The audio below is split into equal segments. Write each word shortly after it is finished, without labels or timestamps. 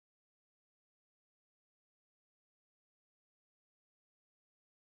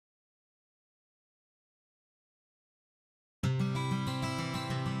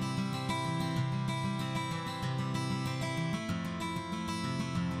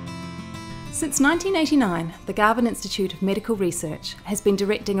Since 1989, the Garvan Institute of Medical Research has been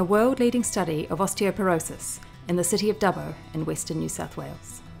directing a world-leading study of osteoporosis in the city of Dubbo in Western New South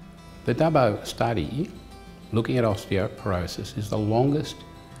Wales. The Dubbo study, looking at osteoporosis, is the longest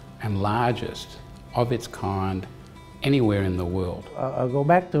and largest of its kind anywhere in the world. I'll go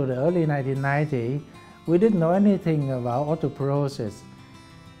back to the early 1990s. We didn't know anything about osteoporosis.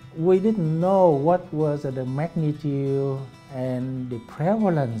 We didn't know what was the magnitude and the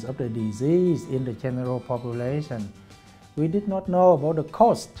prevalence of the disease in the general population. We did not know about the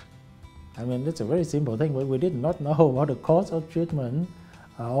cost. I mean, it's a very simple thing, but we did not know about the cost of treatment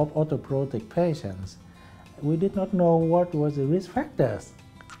of osteoporotic patients. We did not know what was the risk factors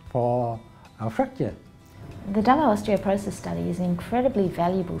for a fracture. The Dubbo Osteoporosis Study is an incredibly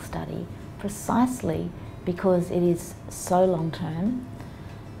valuable study precisely because it is so long-term.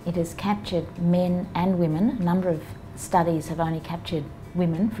 It has captured men and women. A number of studies have only captured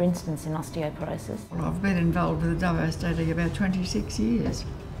women, for instance, in osteoporosis. Well, I've been involved with the Dubbo study about 26 years.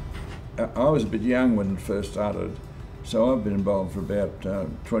 I was a bit young when it first started, so I've been involved for about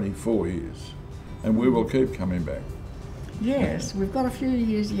 24 years, and we will keep coming back. Yes, we've got a few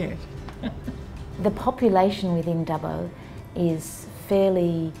years yet. The population within Dubbo is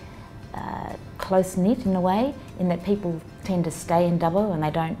fairly close-knit in a way, in that people tend to stay in Dubbo and they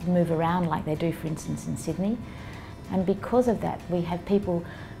don't move around like they do, for instance, in Sydney. And because of that, we have people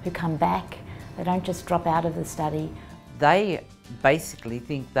who come back. They don't just drop out of the study. They basically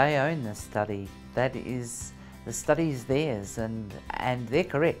think they own the study. That is, the study is theirs, and they're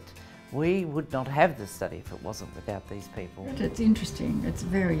correct. We would not have the study if it wasn't without these people. It's interesting, it's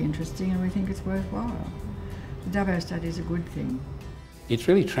very interesting, and we think it's worthwhile. The Dubbo study is a good thing. It's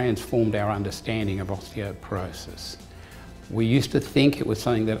really transformed our understanding of osteoporosis. We used to think it was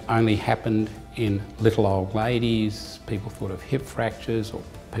something that only happened in little old ladies. People thought of hip fractures or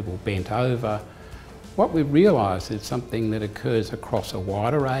people bent over. What we've realised is something that occurs across a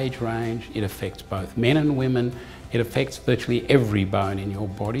wider age range. It affects both men and women. It affects virtually every bone in your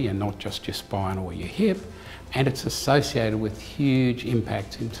body and not just your spine or your hip. And it's associated with huge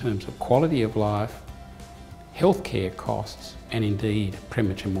impacts in terms of quality of life, healthcare costs, and indeed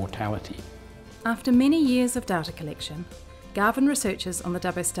premature mortality. After many years of data collection, Garvan researchers on the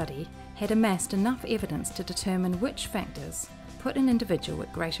Dubbo study had amassed enough evidence to determine which factors put an individual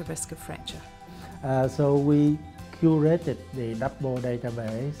at greater risk of fracture. So we curated the Dubbo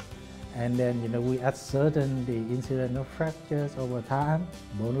database, and then we ascertained the incidence of fractures over time,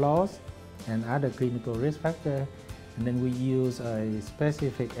 bone loss, and other clinical risk factors. And then we use a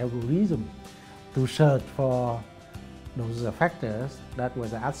specific algorithm to search for those factors that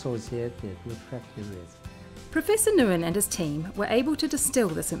was associated with fracture risk. Professor Nguyen and his team were able to distill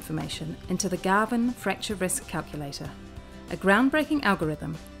this information into the Garvan Fracture Risk Calculator, a groundbreaking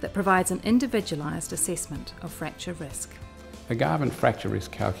algorithm that provides an individualised assessment of fracture risk. The Garvan Fracture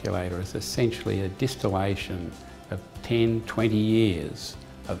Risk Calculator is essentially a distillation of 10, 20 years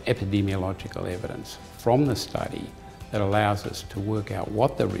of epidemiological evidence from the study that allows us to work out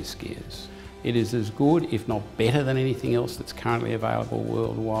what the risk is. It is as good, if not better, than anything else that's currently available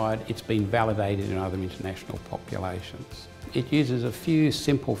worldwide. It's been validated in other international populations. It uses a few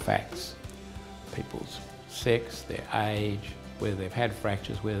simple facts: people's sex, their age, whether they've had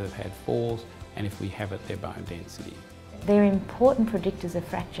fractures, whether they've had falls, and if we have it, their bone density. They're important predictors of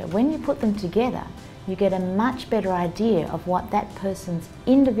fracture. When you put them together, you get a much better idea of what that person's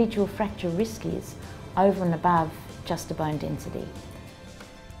individual fracture risk is over and above just a bone density.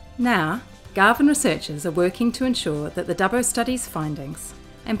 Now, Garvan researchers are working to ensure that the Dubbo study's findings,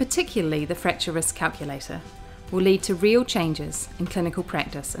 and particularly the fracture risk calculator, will lead to real changes in clinical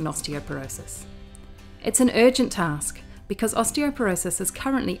practice in osteoporosis. It's an urgent task because osteoporosis is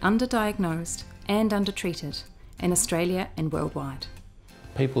currently underdiagnosed and undertreated in Australia and worldwide.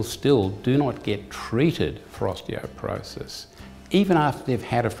 People still do not get treated for osteoporosis, even after they've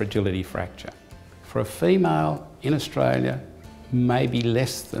had a fragility fracture. For a female in Australia, maybe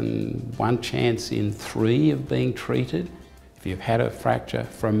less than 1 chance in 3 of being treated if you've had a fracture.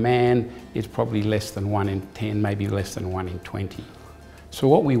 For a man, it's probably less than 1 in 10, maybe less than 1 in 20. So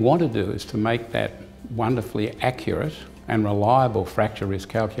what we want to do is to make that wonderfully accurate and reliable fracture risk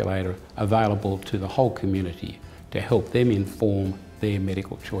calculator available to the whole community to help them inform their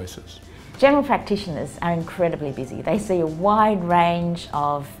medical choices. General practitioners are incredibly busy. They see a wide range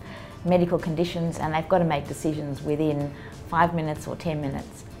of medical conditions and they've got to make decisions within 5 minutes or 10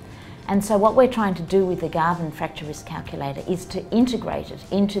 minutes. And so what we're trying to do with the Garvan Fracture Risk Calculator is to integrate it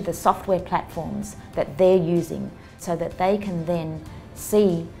into the software platforms that they're using so that they can then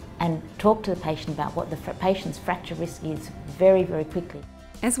see and talk to the patient about what the patient's fracture risk is very, very quickly.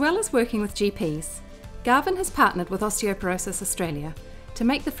 As well as working with GPs, Garvan has partnered with Osteoporosis Australia to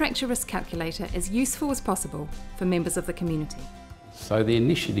make the fracture risk calculator as useful as possible for members of the community. So the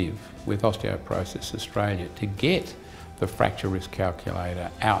initiative with Osteoporosis Australia to get the fracture risk calculator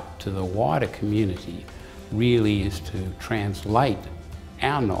out to the wider community really is to translate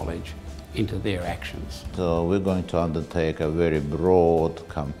our knowledge into their actions. So we're going to undertake a very broad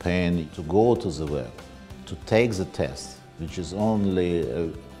campaign to go to the web, to take the test, which is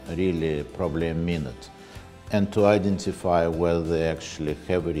only really probably a minute, and to identify whether they actually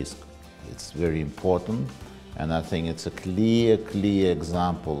have a risk. It's very important, and I think it's a clear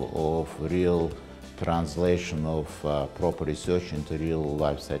example of real translation of proper research into real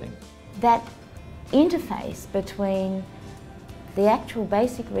life setting. That interface between the actual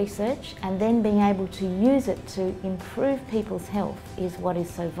basic research and then being able to use it to improve people's health is what is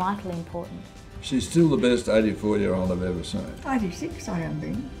so vitally important. She's still the best 84-year-old I've ever seen. 86 I am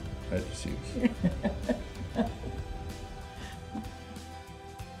being. 86.